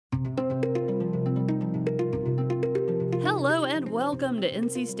Hello and welcome to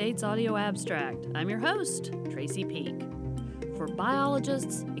NC State's Audio Abstract. I'm your host, Tracy Peak. For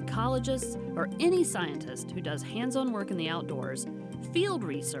biologists, ecologists, or any scientist who does hands-on work in the outdoors, field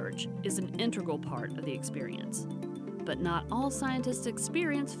research is an integral part of the experience. But not all scientists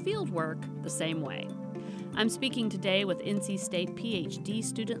experience field work the same way. I'm speaking today with NC State PhD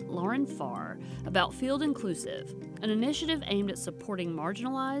student Lauren Farr about Field Inclusive, an initiative aimed at supporting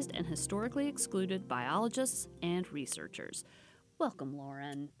marginalized and historically excluded biologists and researchers. Welcome,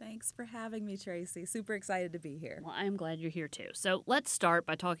 Lauren. Thanks for having me, Tracy. Super excited to be here. Well, I'm glad you're here too. So let's start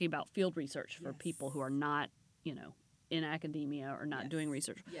by talking about field research for people who are not, in academia or not doing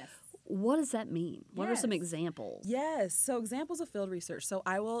research. Yes. What does that mean? What are some examples? Yes. So examples of field research. So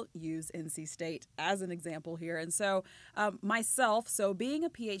I will use NC State as an example here. And so myself, being a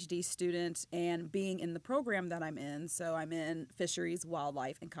PhD student and being in the program that I'm in, so I'm in fisheries,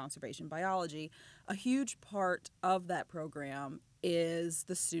 wildlife, and conservation biology, a huge part of that program is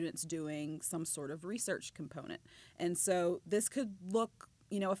the students doing some sort of research component. And so this could look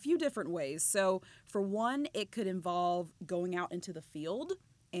a few different ways. So for one, it could involve going out into the field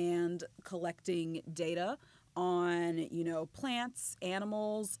and collecting data on, plants,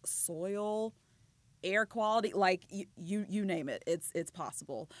 animals, soil, air quality, like you name it. It's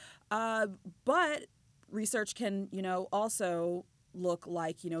possible. But research can, also look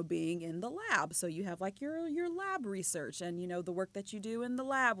like, being in the lab. So you have like your lab research and, the work that you do in the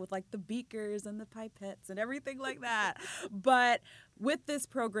lab with like the beakers and the pipettes and everything like that. But with this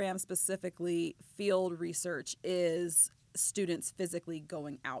program specifically, field research is students physically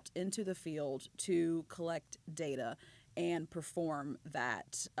going out into the field to collect data and perform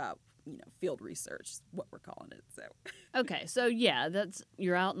that, field research is what we're calling it. So. Okay, so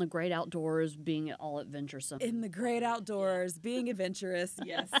you're out in the great outdoors, being all adventuresome. In the great outdoors, being adventurous,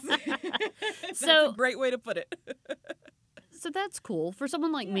 yes. That's So a great way to put it. So that's cool for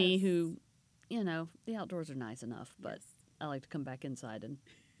someone like me who, the outdoors are nice enough, but I like to come back inside and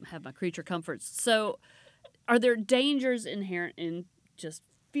have my creature comforts. So are there dangers inherent in just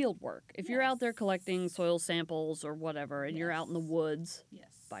field work? If you're out there collecting soil samples or whatever, and you're out in the woods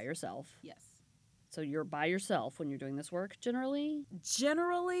by yourself. Yes. So you're by yourself when you're doing this work, generally?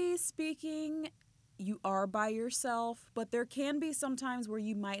 Generally speaking, you are by yourself, but there can be some times where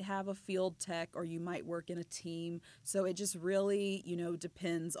you might have a field tech or you might work in a team. So it just really,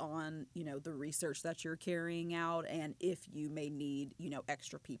 depends on, the research that you're carrying out and if you may need,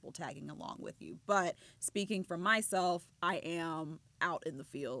 extra people tagging along with you. But speaking for myself, I am out in the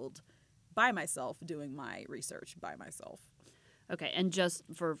field by myself doing my research by myself. Okay, and just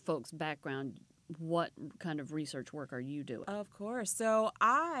for folks' background, what kind of research work are you doing? Of course. So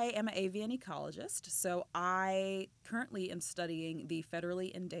I am an avian ecologist. So I currently am studying the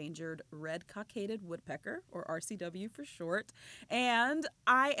federally endangered red-cockaded woodpecker, or RCW for short, and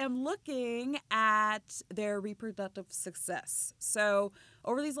I am looking at their reproductive success. So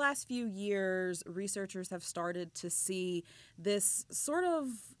over these last few years, researchers have started to see this sort of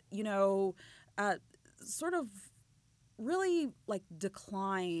really like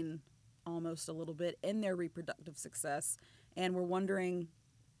decline almost a little bit in their reproductive success. And we're wondering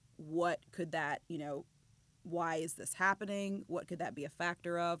what could that, why is this happening? What could that be a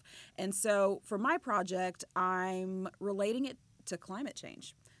factor of? And so for my project, I'm relating it to climate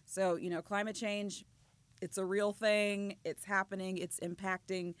change. So, climate change, it's a real thing. It's happening. It's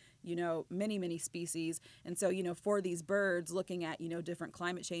impacting, many, many species. And so, for these birds, looking at, different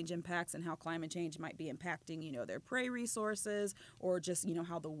climate change impacts and how climate change might be impacting, their prey resources or just,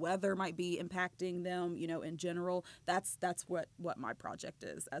 how the weather might be impacting them, in general. That's what my project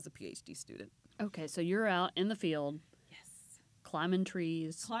is as a PhD student. Okay, so you're out in the field. Climbing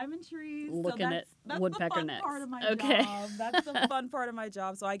trees, looking at woodpecker necks. Part of my job. That's the fun part of my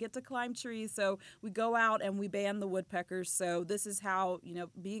job. So I get to climb trees. So we go out and we ban the woodpeckers. So this is how,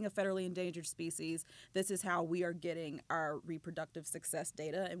 being a federally endangered species, this is how we are getting our reproductive success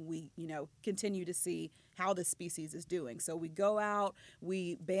data. And we, continue to see how the species is doing. So we go out,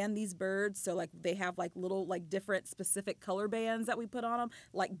 we ban these birds. So like they have like little like different specific color bands that we put on them,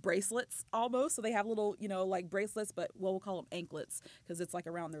 like bracelets almost. So they have little, like bracelets, but we'll call them anklets because it's like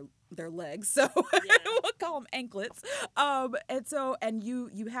around their legs. So we'll call them anklets. And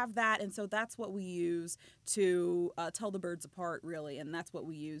you have that. And so that's what we use to tell the birds apart, really. And that's what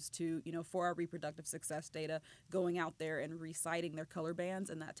we use to, for our reproductive success data, going out there and reciting their color bands.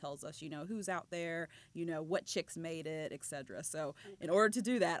 And that tells us, who's out there, what chicks made it, etc. So in order to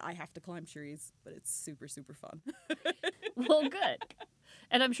do that, I have to climb trees, but it's super, super fun. Well, good.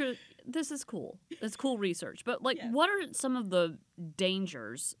 And I'm sure this is cool. It's cool research. But, what are some of the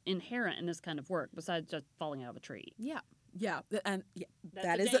dangers inherent in this kind of work besides just falling out of a tree? Yeah. Yeah, and yeah, That's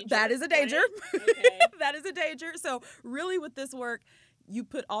that a is danger, that is a danger. right? Okay. That is a danger. So really, with this work, you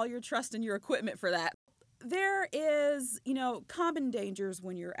put all your trust in your equipment for that. There is, common dangers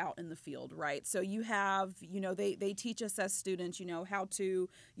when you're out in the field, right? So you have, they teach us as students, how to,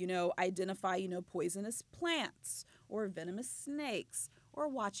 identify, poisonous plants or venomous snakes, or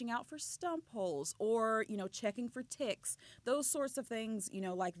watching out for stump holes, or, checking for ticks. Those sorts of things,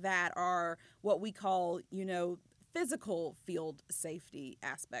 like that are what we call, physical field safety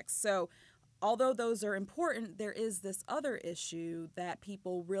aspects. So although those are important, there is this other issue that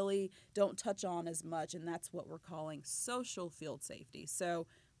people really don't touch on as much, and that's what we're calling social field safety. So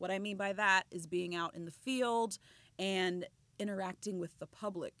what I mean by that is being out in the field and interacting with the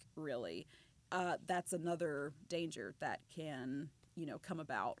public, really. That's another danger that can, come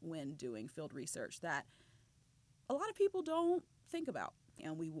about when doing field research that a lot of people don't think about,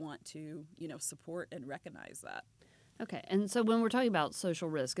 and we want to, support and recognize that. Okay, and so when we're talking about social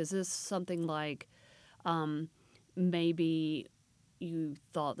risk, is this something like maybe you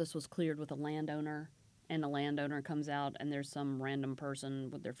thought this was cleared with a landowner, and the landowner comes out and there's some random person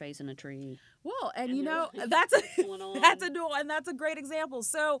with their face in a tree? Well, and What's going on? that's a great example.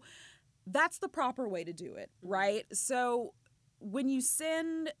 So that's the proper way to do it, right? So when you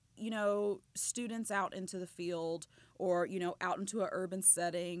send, students out into the field, or, out into an urban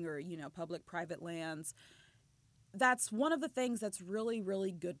setting, or, public-private lands, that's one of the things that's really,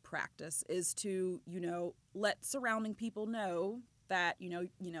 really good practice, is to, let surrounding people know that,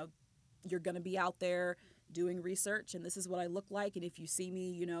 you're going to be out there doing research, and this is what I look like. And if you see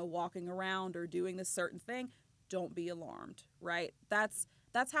me, walking around or doing this certain thing, don't be alarmed, right? That's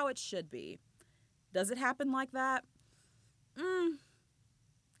how it should be. Does it happen like that?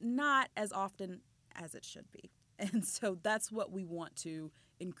 Not as often as it should be. And so that's what we want to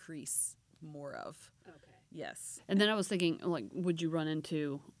increase more of. Okay. Yes. And then I was thinking, like, would you run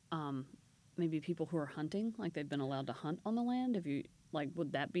into maybe people who are hunting, like they've been allowed to hunt on the land?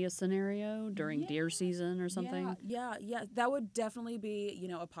 Would that be a scenario during deer season or something? Yeah. That would definitely be,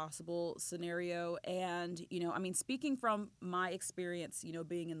 a possible scenario. And, speaking from my experience,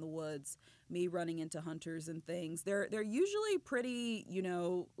 being in the woods, me running into hunters and things, they're usually pretty,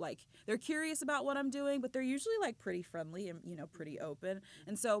 they're curious about what I'm doing, but they're usually pretty friendly and, pretty open.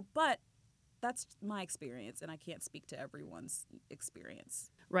 And so, but that's my experience, and I can't speak to everyone's experience.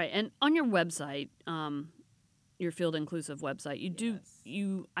 Right. And on your website, your Field Inclusive website,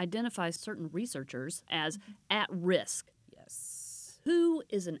 you identify certain researchers as at risk. Yes. Who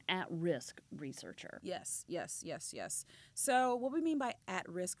is an at-risk researcher? Yes. So what we mean by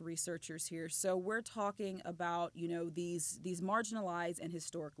at-risk researchers here, so we're talking about, these marginalized and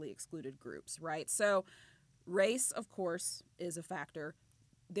historically excluded groups, right? So race, of course, is a factor.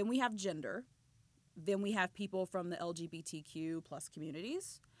 Then we have gender. Then we have people from the LGBTQ plus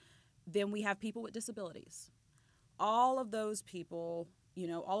communities. Then we have people with disabilities. All of those people,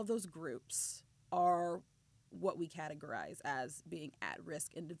 all of those groups are what we categorize as being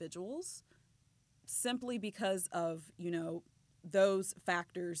at-risk individuals, simply because of, those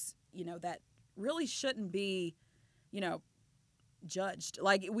factors, that really shouldn't be, judged.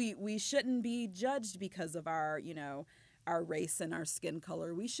 Like we shouldn't be judged because of our race and our skin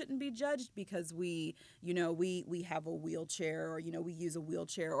color. We shouldn't be judged because we have a wheelchair, or, we use a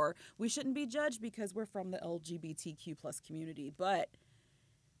wheelchair, or we shouldn't be judged because we're from the LGBTQ plus community. But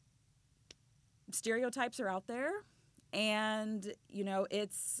stereotypes are out there, and,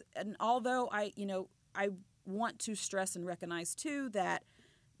 and although I want to stress and recognize too that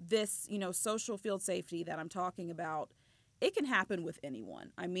this, social field safety that I'm talking about, it can happen with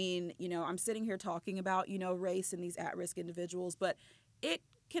anyone. I mean, I'm sitting here talking about, race and these at-risk individuals, but it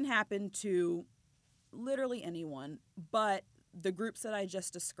can happen to literally anyone. But the groups that I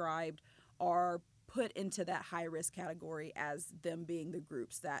just described are put into that high-risk category as them being the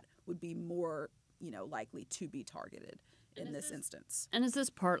groups that would be more, likely to be targeted in this instance. And is this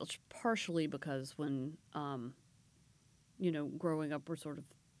partially because when, growing up, we're sort of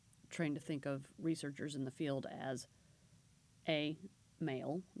trained to think of researchers in the field as A,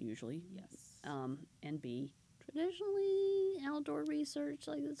 male, usually. Yes. And B, traditionally outdoor research,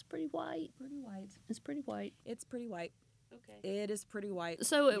 it's pretty white. It's pretty white. It's pretty white. Okay. It is pretty white.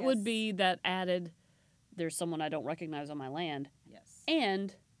 So it would be that added, there's someone I don't recognize on my land. Yes.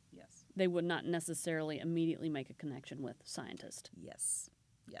 And yes. They would not necessarily immediately make a connection with scientist. Yes.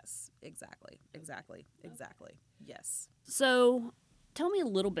 Exactly. Yes. So tell me a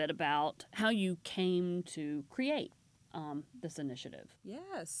little bit about how you came to create this initiative?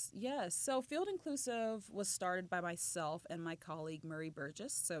 Yes, yes. So Field Inclusive was started by myself and my colleague Murray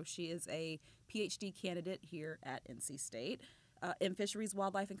Burgess. So she is a PhD candidate here at NC State. In fisheries,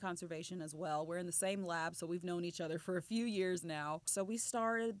 wildlife, and conservation as well. We're in the same lab, so we've known each other for a few years now. So we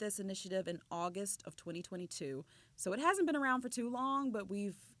started this initiative in August of 2022. So it hasn't been around for too long, but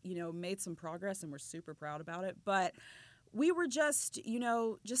we've, made some progress and we're super proud about it. But we were just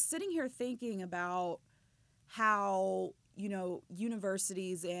sitting here thinking about how,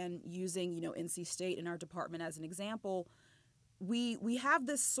 universities and using, NC State in our department as an example, we have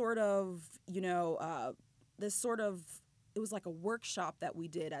this sort of, it was like a workshop that we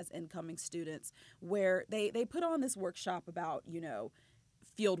did as incoming students where they put on this workshop about,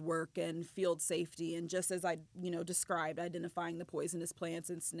 field work and field safety. And just as I, described, identifying the poisonous plants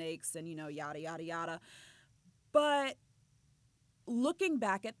and snakes and, yada, yada, yada. But looking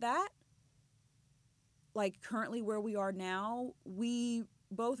back at that, like currently where we are now, we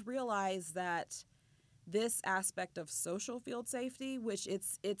both realize that this aspect of social field safety, which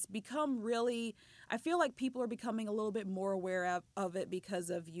it's become really, I feel like people are becoming a little bit more aware of it because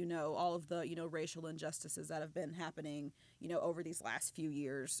of, all of the, racial injustices that have been happening, over these last few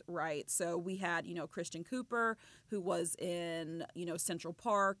years, right? So we had, Christian Cooper, who was in, Central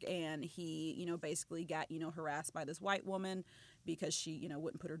Park, and he, basically got, harassed by this white woman because she,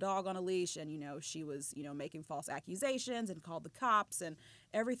 wouldn't put her dog on a leash, and, she was, making false accusations and called the cops and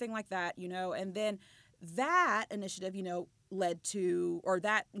everything like that, and then that initiative, led to, or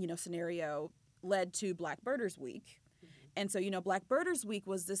that, scenario led to Black Birders Week. Mm-hmm. And so, Black Birders Week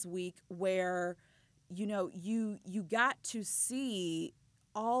was this week where, you got to see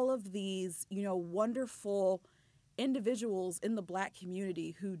all of these, wonderful individuals in the Black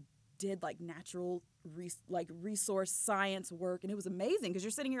community who did like natural, resource science work. And it was amazing because you're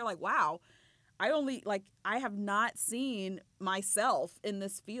sitting here like, wow, I have not seen myself in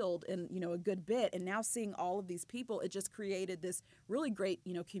this field in, a good bit. And now seeing all of these people, it just created this really great,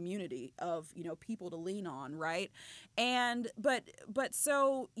 community of, people to lean on. Right. And, but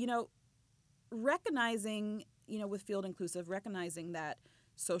so, recognizing, with Field Inclusive, recognizing that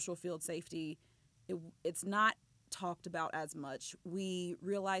social field safety, it's not talked about as much. We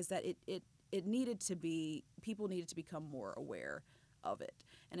realized that it needed to be, people needed to become more aware of it.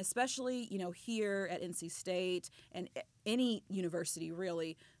 And especially, here at NC State and any university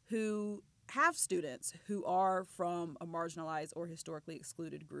really who have students who are from a marginalized or historically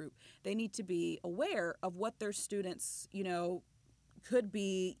excluded group, they need to be aware of what their students, could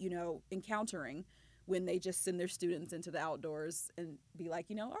be, encountering when they just send their students into the outdoors and be like,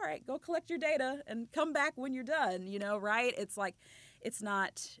 all right, go collect your data and come back when you're done, right? It's like, it's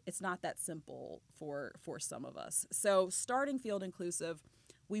not that simple for some of us. So starting Field Inclusive,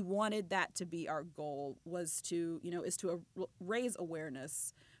 we wanted that to be our goal, was to, is to raise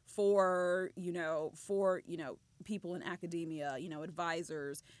awareness for people in academia,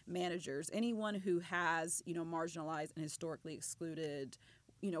 advisors, managers, anyone who has, marginalized and historically excluded,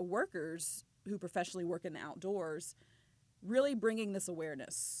 workers who professionally work in the outdoors, really bringing this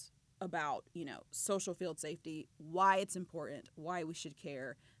awareness about, social field safety, why it's important, why we should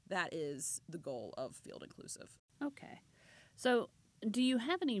care. That is the goal of Field Inclusive. Okay. So do you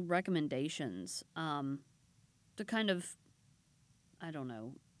have any recommendations to kind of, I don't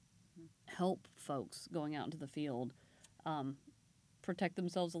know, help folks going out into the field protect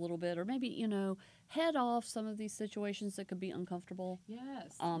themselves a little bit, or maybe, head off some of these situations that could be uncomfortable?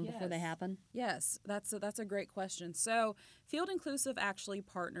 Yes. Before they happen? Yes, that's a great question. So Field Inclusive actually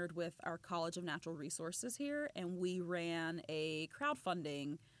partnered with our College of Natural Resources here, and we ran a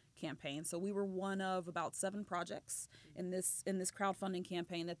crowdfunding campaign. So we were one of about 7 projects in this crowdfunding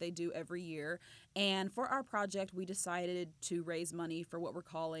campaign that they do every year. And for our project, we decided to raise money for what we're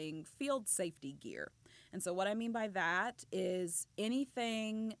calling field safety gear. And so what I mean by that is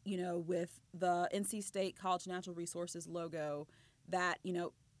anything, with the NC State College of Natural Resources logo that,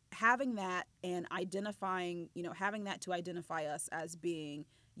 having that and identifying, having that to identify us as being,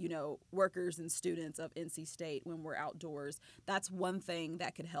 workers and students of NC State when we're outdoors, that's one thing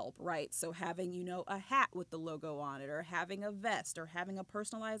that could help, right? So having, a hat with the logo on it, or having a vest, or having a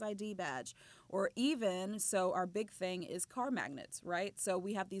personalized ID badge, or even, so our big thing is car magnets, right? So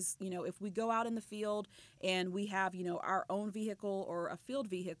we have these, if we go out in the field and we have, our own vehicle or a field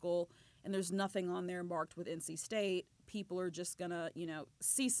vehicle, and there's nothing on there marked with NC State, people are just gonna,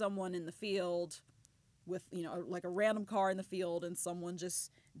 see someone in the field with, like a random car in the field and someone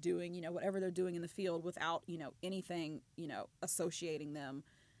just doing, whatever they're doing in the field without, anything, associating them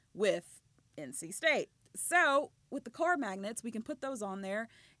with NC State. So with the car magnets, we can put those on there.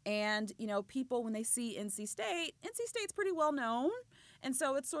 And, people, when they see NC State's pretty well known. And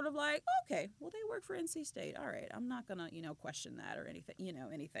so it's sort of like, okay, well, they work for NC State. All right, I'm not going to, question that or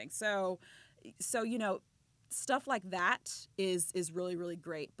anything. So, stuff like that is really, really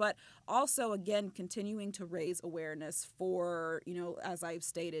great. But also, again, continuing to raise awareness for, as I've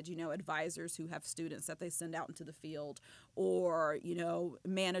stated, advisors who have students that they send out into the field, or,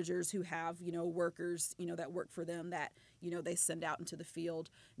 managers who have, workers, that work for them that, they send out into the field,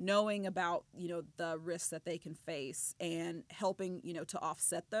 knowing about, the risks that they can face and helping, to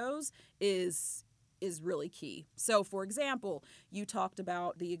offset those is really key. So, for example, you talked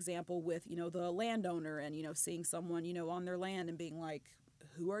about the example with, the landowner and, seeing someone, on their land and being like,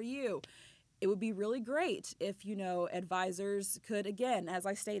 who are you? It would be really great if, advisors could, again, as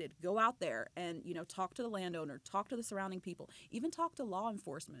I stated, go out there and, talk to the landowner, talk to the surrounding people, even talk to law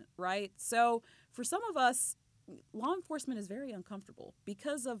enforcement, right? So for some of us, law enforcement is very uncomfortable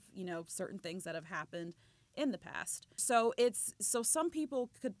because of, certain things that have happened in the past. So some people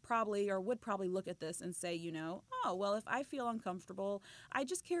could probably or would probably look at this and say, oh, well, if I feel uncomfortable, I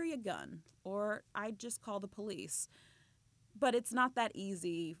just carry a gun or I just call the police. But it's not that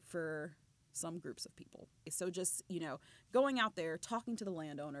easy for some groups of people. So just, going out there, talking to the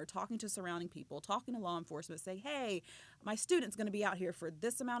landowner, talking to surrounding people, talking to law enforcement, say, hey, my student's going to be out here for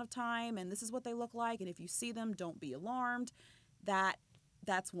this amount of time and this is what they look like. And if you see them, don't be alarmed.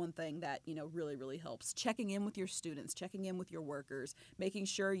 That's one thing that, really, really helps. Checking in with your students, checking in with your workers, making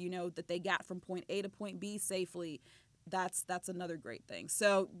sure, that they got from point A to point B safely. That's another great thing.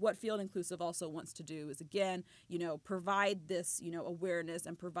 So what Field Inclusive also wants to do is, again, provide this, awareness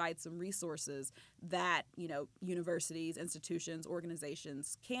and provide some resources that, universities, institutions,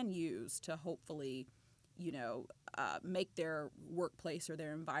 organizations can use to hopefully, make their workplace or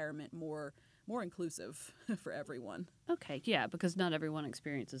their environment more inclusive for everyone. Okay, yeah, because not everyone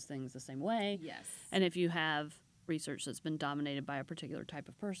experiences things the same way. Yes. And if you have research that's been dominated by a particular type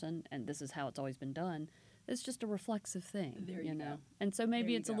of person, and this is how it's always been done, it's just a reflexive thing. There you go. And so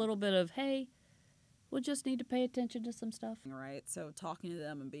maybe it's a little bit of, hey, we'll just need to pay attention to some stuff. Right. So talking to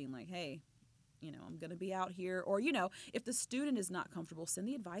them and being like, hey, I'm going to be out here. Or, if the student is not comfortable, send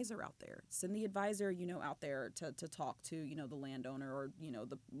the advisor out there. Send the advisor, out there to talk to, the landowner or,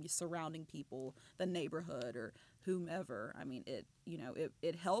 the surrounding people, the neighborhood or whomever. I mean,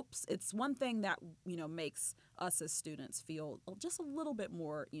 it helps. It's one thing that, makes us as students feel just a little bit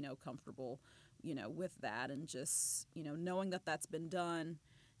more, comfortable, with that. And just, knowing that that's been done,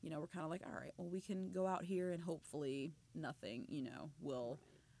 we're kind of like, all right, well, we can go out here and hopefully nothing, will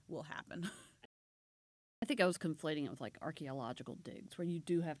happen. I think I was conflating it with like archaeological digs where you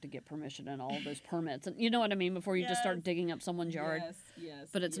do have to get permission and all of those permits. And you know what I mean? Before you just start digging up someone's yard. Yes.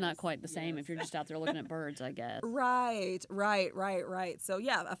 But it's not quite the same if you're just out there looking at birds, I guess. Right. So,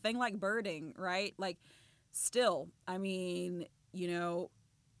 yeah, a thing like birding, right? Like, still, I mean,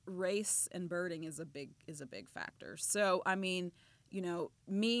 race and birding is a big factor. So, I mean,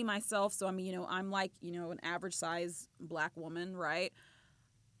 me, myself, so, I mean, I'm like, an average size Black woman, right?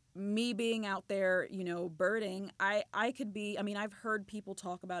 Me being out there, birding, I could be, I mean, I've heard people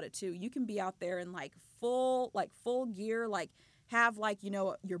talk about it too. You can be out there in like full gear, like have like,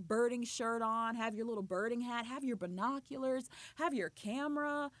 your birding shirt on, have your little birding hat, have your binoculars, have your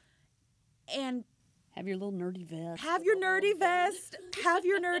camera, and have your little nerdy vest. Have your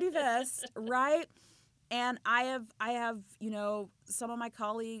nerdy vest, right? And I have, some of my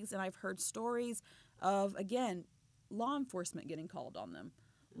colleagues, and I've heard stories of, again, law enforcement getting called on them.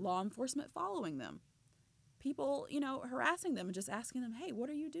 Law enforcement following them, people, harassing them and just asking them, hey, what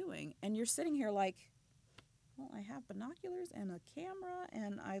are you doing? And you're sitting here like, well, I have binoculars and a camera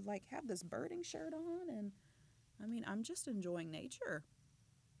and I like have this birding shirt on. And I mean, I'm just enjoying nature,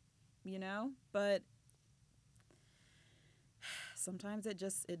 but sometimes it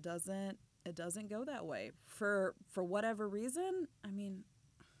doesn't go that way for whatever reason. I mean,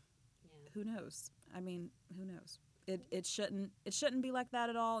 who knows? It shouldn't be like that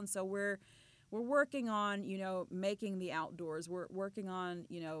at all. And so we're working on, making the outdoors. We're working on,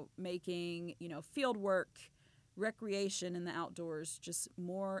 making, field work, recreation in the outdoors just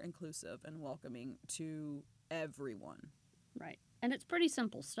more inclusive and welcoming to everyone. Right. And it's pretty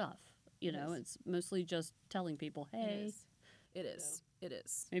simple stuff. It's mostly just telling people, hey. It is. It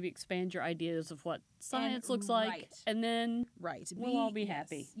is. Maybe expand your ideas of what science looks like, and then we'll all be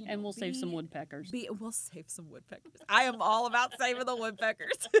happy, and we'll save some woodpeckers. We'll save some woodpeckers. I am all about saving the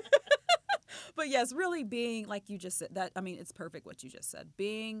woodpeckers. But yes, really being, like you just said, it's perfect what you just said.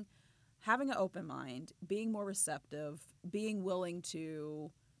 Having an open mind, being more receptive, being willing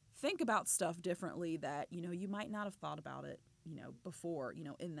to think about stuff differently that, you might not have thought about it, before,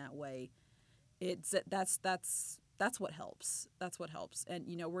 in that way. That's what helps. That's what helps. And,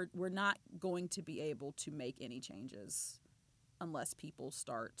 we're not going to be able to make any changes unless people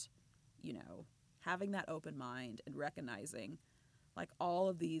start, having that open mind and recognizing like all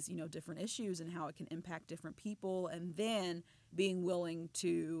of these, different issues and how it can impact different people, and then being willing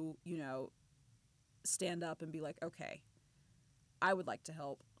to, stand up and be like, okay, I would like to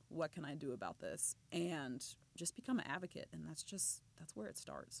help. What can I do about this? And just become an advocate. And that's where it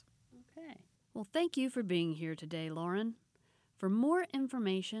starts. Okay. Well, thank you for being here today, Lauren. For more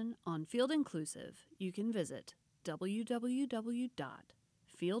information on Field Inclusive, you can visit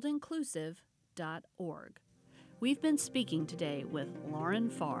www.fieldinclusive.org. We've been speaking today with Lauren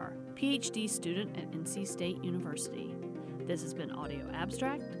Farr, PhD student at NC State University. This has been Audio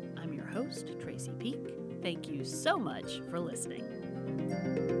Abstract. I'm your host, Tracy Peak. Thank you so much for listening.